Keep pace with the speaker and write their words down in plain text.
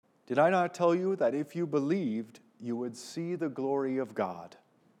Did I not tell you that if you believed, you would see the glory of God?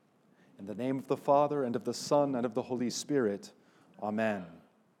 In the name of the Father, and of the Son, and of the Holy Spirit. Amen.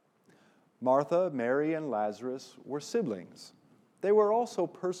 Martha, Mary, and Lazarus were siblings. They were also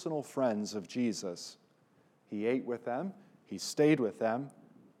personal friends of Jesus. He ate with them, he stayed with them,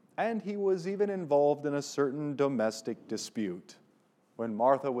 and he was even involved in a certain domestic dispute when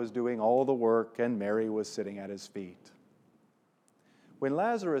Martha was doing all the work and Mary was sitting at his feet. When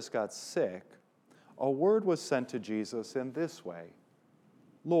Lazarus got sick, a word was sent to Jesus in this way: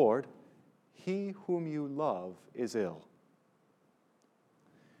 "Lord, he whom you love is ill."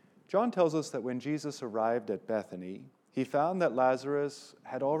 John tells us that when Jesus arrived at Bethany, he found that Lazarus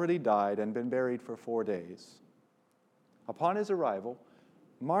had already died and been buried for 4 days. Upon his arrival,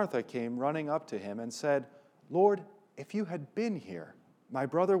 Martha came running up to him and said, "Lord, if you had been here, my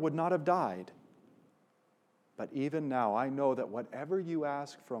brother would not have died. But even now I know that whatever you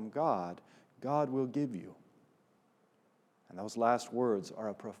ask from God, God will give you." And those last words are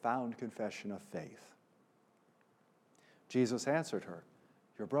a profound confession of faith. Jesus answered her,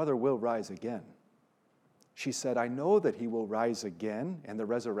 "Your brother will rise again." She said, "I know that he will rise again in the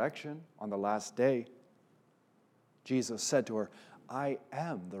resurrection on the last day." Jesus said to her, "I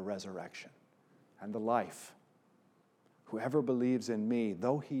am the resurrection and the life. Whoever believes in me,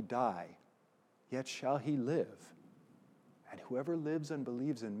 though he die, yet shall he live. And whoever lives and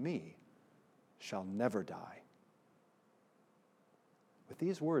believes in me shall never die." With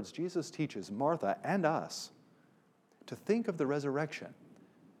these words, Jesus teaches Martha and us to think of the resurrection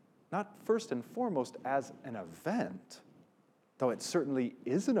not first and foremost as an event, though it certainly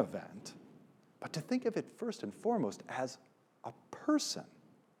is an event, but to think of it first and foremost as a person.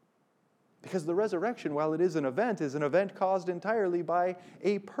 Because the resurrection, while it is an event caused entirely by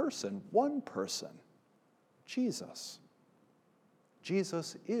a person, one person, Jesus.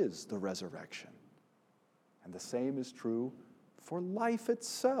 Jesus is the resurrection. And the same is true for life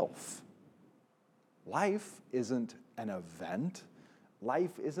itself. Life isn't an event.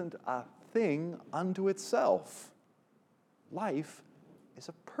 Life isn't a thing unto itself. Life is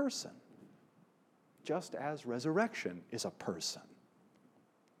a person, just as resurrection is a person.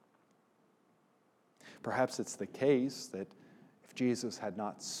 Perhaps it's the case that if Jesus had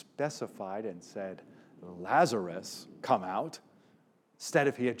not specified and said, "Lazarus, come out," instead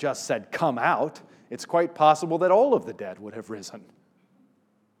if he had just said, "Come out," it's quite possible that all of the dead would have risen.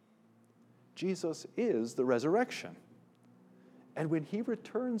 Jesus is the resurrection. And when he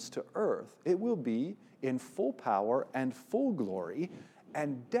returns to earth, it will be in full power and full glory,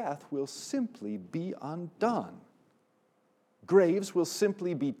 and death will simply be undone. Graves will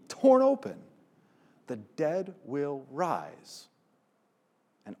simply be torn open. The dead will rise.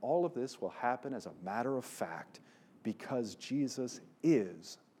 And all of this will happen as a matter of fact because Jesus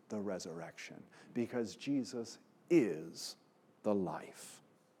is the resurrection, because Jesus is the life.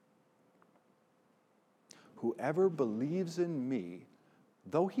 "Whoever believes in me,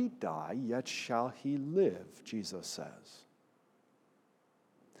 though he die, yet shall he live," Jesus says.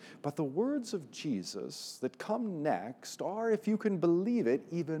 But the words of Jesus that come next are, if you can believe it,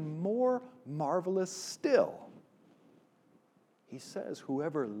 even more marvelous still. He says,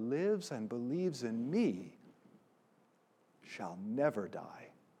 "Whoever lives and believes in me shall never die."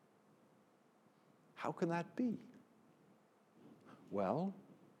 How can that be? Well,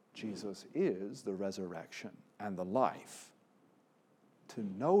 Jesus is the resurrection and the life. To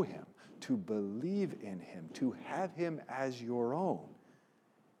know him, to believe in him, to have him as your own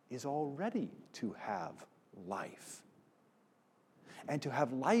is already to have life. And to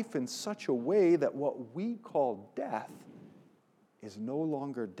have life in such a way that what we call death is no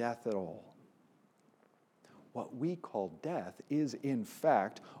longer death at all. What we call death is, in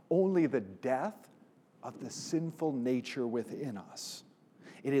fact, only the death of the sinful nature within us.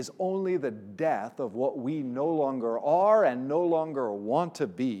 It is only the death of what we no longer are and no longer want to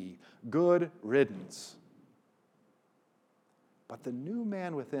be. Good riddance. But the new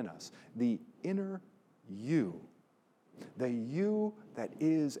man within us, the inner you, the you that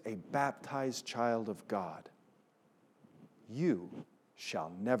is a baptized child of God, you shall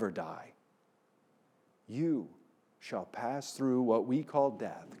never die. You shall pass through what we call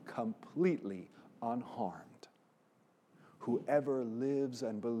death completely unharmed. Whoever lives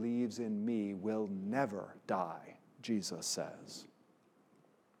and believes in me will never die, Jesus says.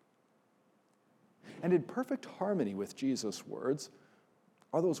 And in perfect harmony with Jesus' words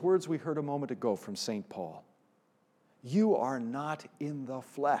are those words we heard a moment ago from St. Paul. You are not in the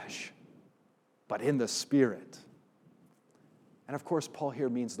flesh, but in the Spirit. And of course, Paul here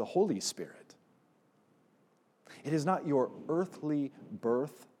means the Holy Spirit. It is not your earthly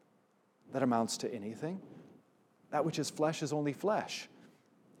birth that amounts to anything. That which is flesh is only flesh.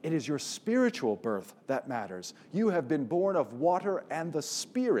 It is your spiritual birth that matters. You have been born of water and the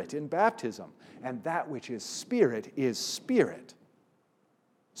Spirit in baptism, and that which is spirit is spirit.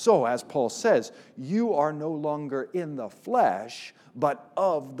 So, as Paul says, you are no longer in the flesh, but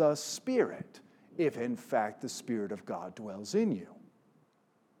of the Spirit, if in fact the Spirit of God dwells in you.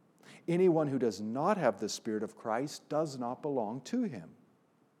 Anyone who does not have the Spirit of Christ does not belong to him.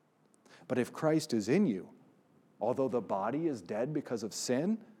 But if Christ is in you, although the body is dead because of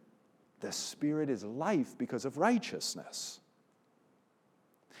sin, the Spirit is life because of righteousness.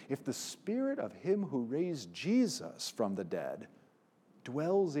 If the Spirit of him who raised Jesus from the dead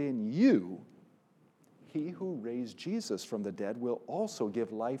dwells in you, he who raised Jesus from the dead will also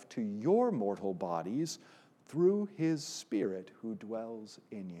give life to your mortal bodies through his Spirit who dwells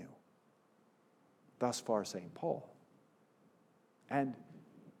in you. Thus far, St. Paul. And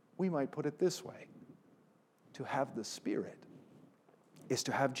we might put it this way: to have the Spirit is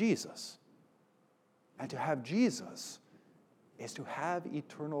to have Jesus. And to have Jesus is to have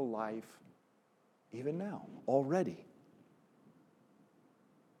eternal life even now, already.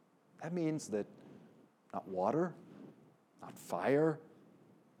 That means that not water, not fire,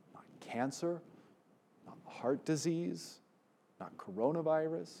 not cancer, not heart disease, not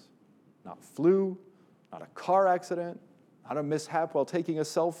coronavirus, not flu, not a car accident, not a mishap while taking a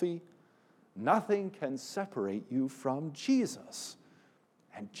selfie. Nothing can separate you from Jesus.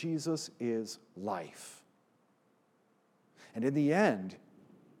 And Jesus is life. And in the end,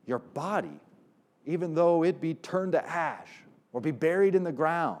 your body, even though it be turned to ash or be buried in the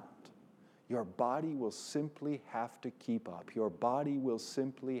ground, your body will simply have to keep up. Your body will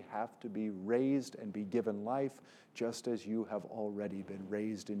simply have to be raised and be given life, just as you have already been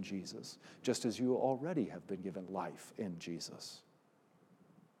raised in Jesus, just as you already have been given life in Jesus.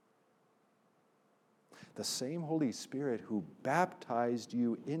 The same Holy Spirit who baptized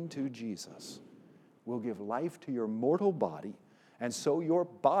you into Jesus will give life to your mortal body, and so your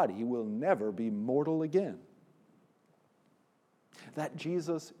body will never be mortal again. That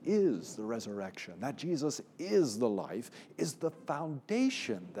Jesus is the resurrection, that Jesus is the life, is the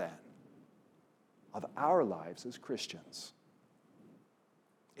foundation then of our lives as Christians.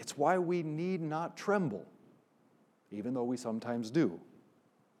 It's why we need not tremble, even though we sometimes do.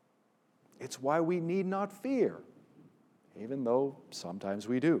 It's why we need not fear, even though sometimes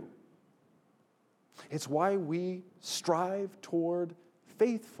we do. It's why we strive toward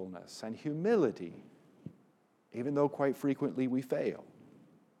faithfulness and humility, even though quite frequently we fail.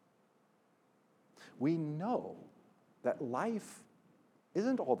 We know that life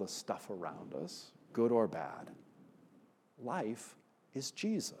isn't all the stuff around us, good or bad. Life is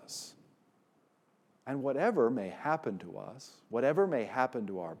Jesus. And whatever may happen to us, whatever may happen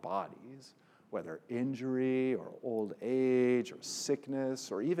to our bodies, whether injury or old age or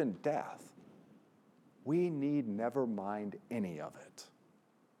sickness or even death, we need never mind any of it,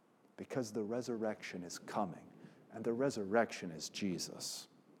 because the resurrection is coming, and the resurrection is Jesus.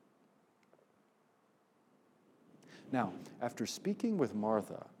 Now, after speaking with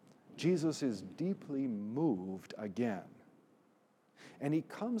Martha, Jesus is deeply moved again. And he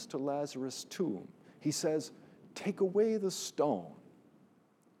comes to Lazarus' tomb. He says, "Take away the stone."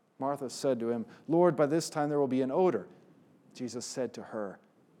 Martha said to him, "Lord, by this time there will be an odor." Jesus said to her,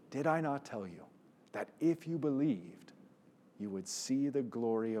 "Did I not tell you that if you believed, you would see the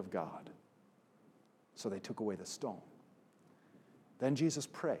glory of God?" So they took away the stone. Then Jesus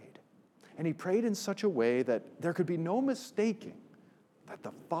prayed. And he prayed in such a way that there could be no mistaking that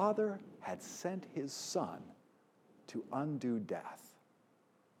the Father had sent his Son to undo death.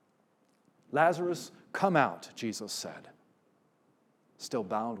 "Lazarus, come out," Jesus said. Still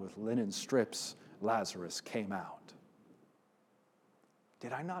bound with linen strips, Lazarus came out.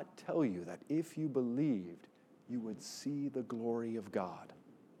 "Did I not tell you that if you believed, you would see the glory of God?"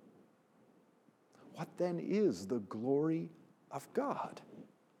 What then is the glory of God?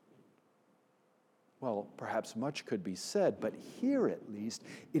 Well, perhaps much could be said, but here at least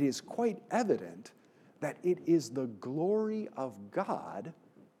it is quite evident that it is the glory of God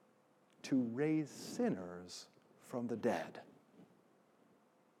to raise sinners from the dead.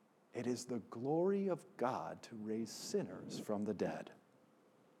 It is the glory of God to raise sinners from the dead.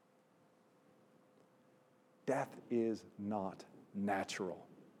 Death is not natural.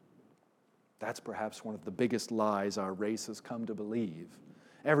 That's perhaps one of the biggest lies our race has come to believe.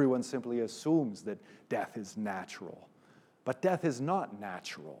 Everyone simply assumes that death is natural. But death is not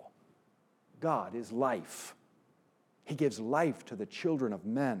natural. God is life. He gives life to the children of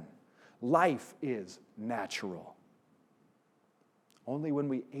men. Life is natural. Only when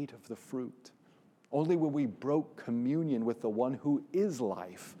we ate of the fruit, only when we broke communion with the one who is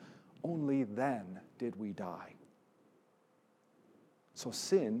life, only then did we die. So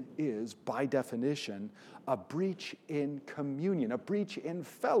sin is, by definition, a breach in communion, a breach in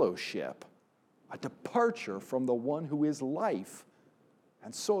fellowship, a departure from the one who is life.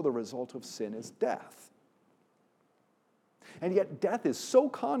 And so the result of sin is death. And yet death is so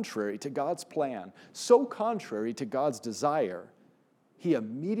contrary to God's plan, so contrary to God's desire, he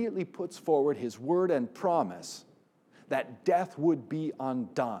immediately puts forward his word and promise that death would be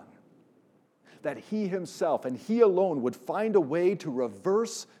undone, that he himself and he alone would find a way to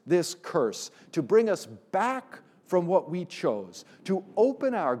reverse this curse, to bring us back from what we chose, to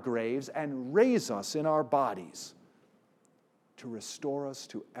open our graves and raise us in our bodies, to restore us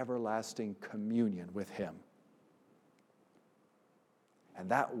to everlasting communion with him. And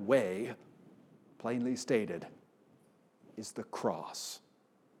that way, plainly stated, is the cross.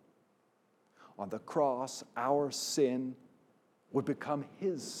 On the cross, our sin would become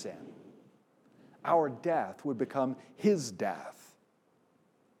his sin. Our death would become his death.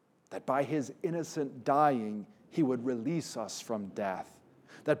 That by his innocent dying, he would release us from death.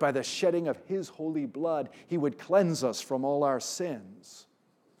 That by the shedding of his holy blood, he would cleanse us from all our sins.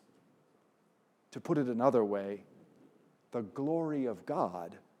 To put it another way, the glory of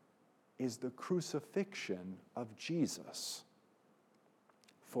God is the crucifixion of Jesus.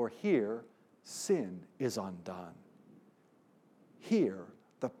 For here, sin is undone. Here,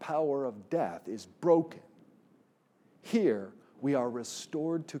 the power of death is broken. Here, we are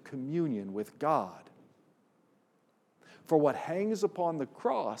restored to communion with God. For what hangs upon the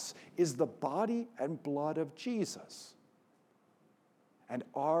cross is the body and blood of Jesus. And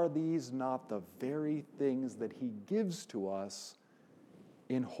are these not the very things that he gives to us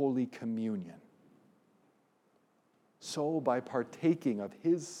in Holy Communion? So by partaking of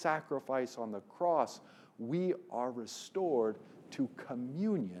his sacrifice on the cross, we are restored to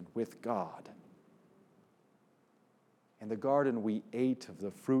communion with God. In the garden, we ate of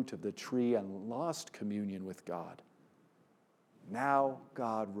the fruit of the tree and lost communion with God. Now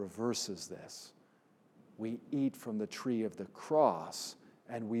God reverses this. We eat from the tree of the cross,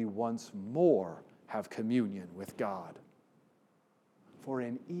 and we once more have communion with God. For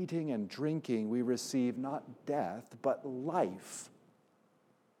in eating and drinking, we receive not death, but life.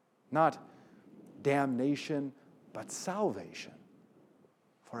 Not damnation, but salvation.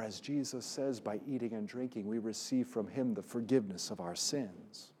 For as Jesus says, by eating and drinking, we receive from him the forgiveness of our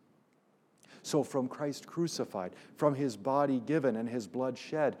sins. So from Christ crucified, from his body given and his blood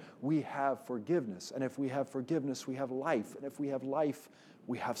shed, we have forgiveness. And if we have forgiveness, we have life. And if we have life,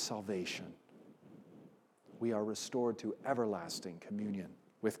 we have salvation. We are restored to everlasting communion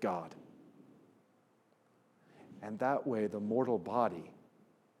with God. And that way, the mortal body,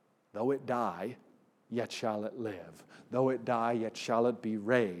 though it die, yet shall it live. Though it die, yet shall it be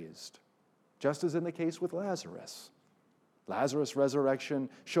raised. Just as in the case with Lazarus. Lazarus' resurrection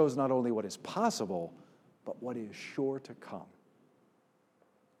shows not only what is possible, but what is sure to come.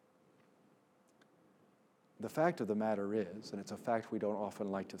 The fact of the matter is, and it's a fact we don't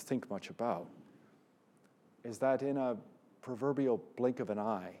often like to think much about, is that in a proverbial blink of an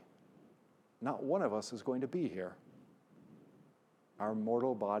eye, not one of us is going to be here. Our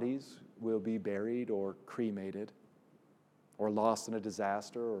mortal bodies will be buried or cremated or lost in a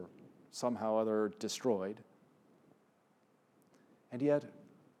disaster or somehow other destroyed. And yet,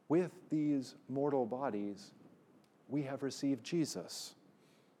 with these mortal bodies, we have received Jesus.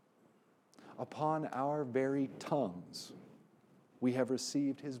 Upon our very tongues, we have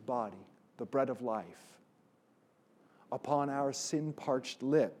received his body, the bread of life. Upon our sin-parched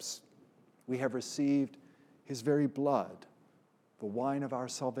lips, we have received his very blood, the wine of our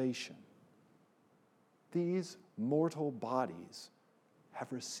salvation. These mortal bodies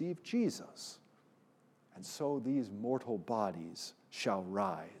have received Jesus, and so these mortal bodies shall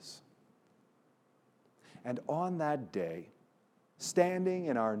rise. And on that day, standing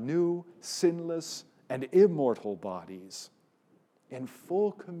in our new, sinless, and immortal bodies, in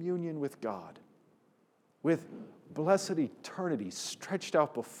full communion with God, with blessed eternity stretched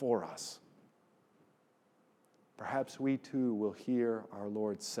out before us, perhaps we too will hear our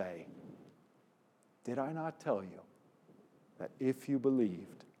Lord say, "Did I not tell you that if you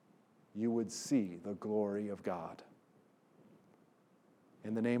believed, you would see the glory of God?"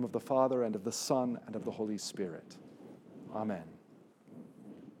 In the name of the Father, and of the Son, and of the Holy Spirit. Amen.